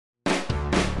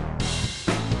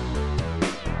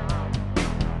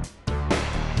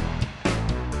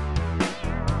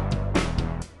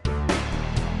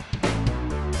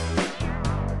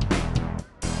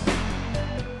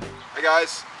Hey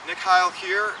guys, Nick Heil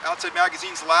here, Outside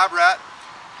Magazine's lab rat.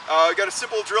 I got a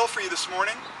simple drill for you this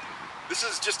morning. This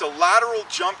is just a lateral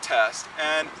jump test,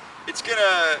 and it's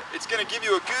gonna give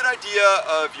you a good idea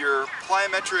of your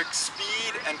plyometric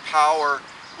speed and power,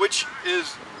 which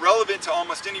is relevant to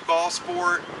almost any ball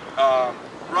sport,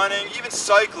 running, even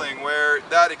cycling, where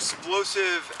that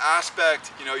explosive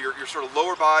aspect, you know, your sort of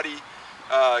lower body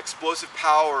explosive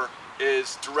power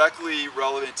is directly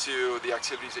relevant to the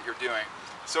activities that you're doing.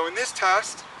 So in this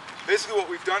test, basically what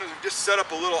we've done is we've just set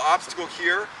up a little obstacle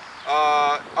here.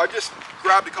 I just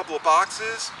grabbed a couple of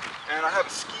boxes and I have a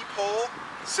ski pole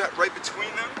set right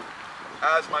between them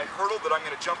as my hurdle that I'm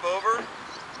going to jump over.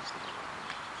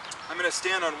 I'm going to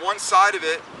stand on one side of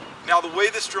it. Now the way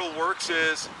this drill works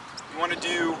is you want to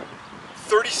do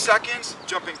 30 seconds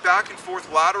jumping back and forth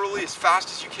laterally as fast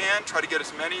as you can. Try to get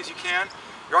as many as you can.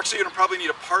 You're actually going to probably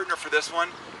need a partner for this one.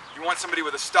 You want somebody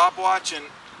with a stopwatch and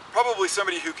probably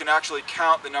somebody who can actually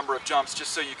count the number of jumps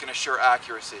just so you can assure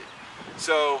accuracy.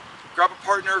 So grab a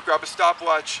partner, grab a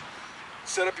stopwatch,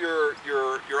 set up your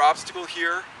obstacle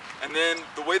here, and then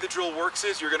the way the drill works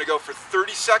is you're going to go for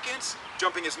 30 seconds,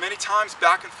 jumping as many times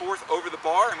back and forth over the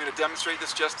bar. I'm going to demonstrate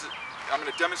this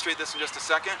in just a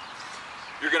second.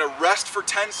 You're going to rest for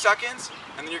 10 seconds,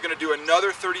 and then you're going to do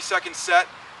another 30-second set,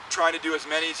 trying to do as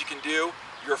many as you can do.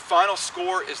 Your final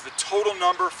score is the total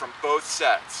number from both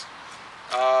sets.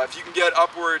 If you can get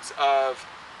upwards of,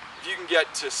 if you can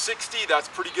get to 60, that's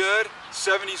pretty good.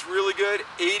 70 is really good.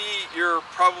 80, you're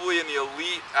probably in the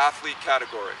elite athlete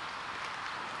category.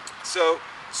 So,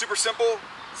 super simple.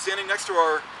 Standing next to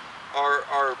our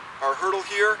hurdle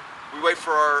here, we wait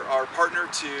for our partner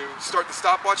to start the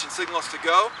stopwatch and signal us to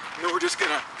go. And then we're just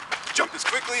gonna jump as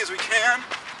quickly as we can.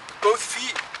 Both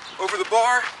feet over the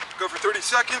bar, go for 30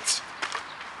 seconds.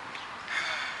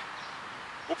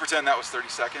 We'll pretend that was 30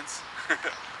 seconds.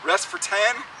 Rest for 10,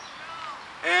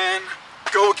 and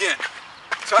go again.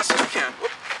 As fast as you can.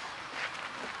 Whoop.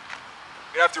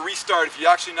 You're gonna have to restart. If you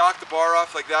actually knock the bar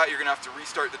off like that, you're gonna have to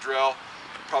restart the drill,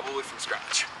 probably from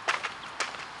scratch.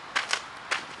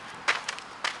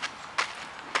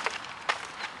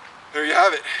 There you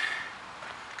have it.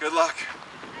 Good luck.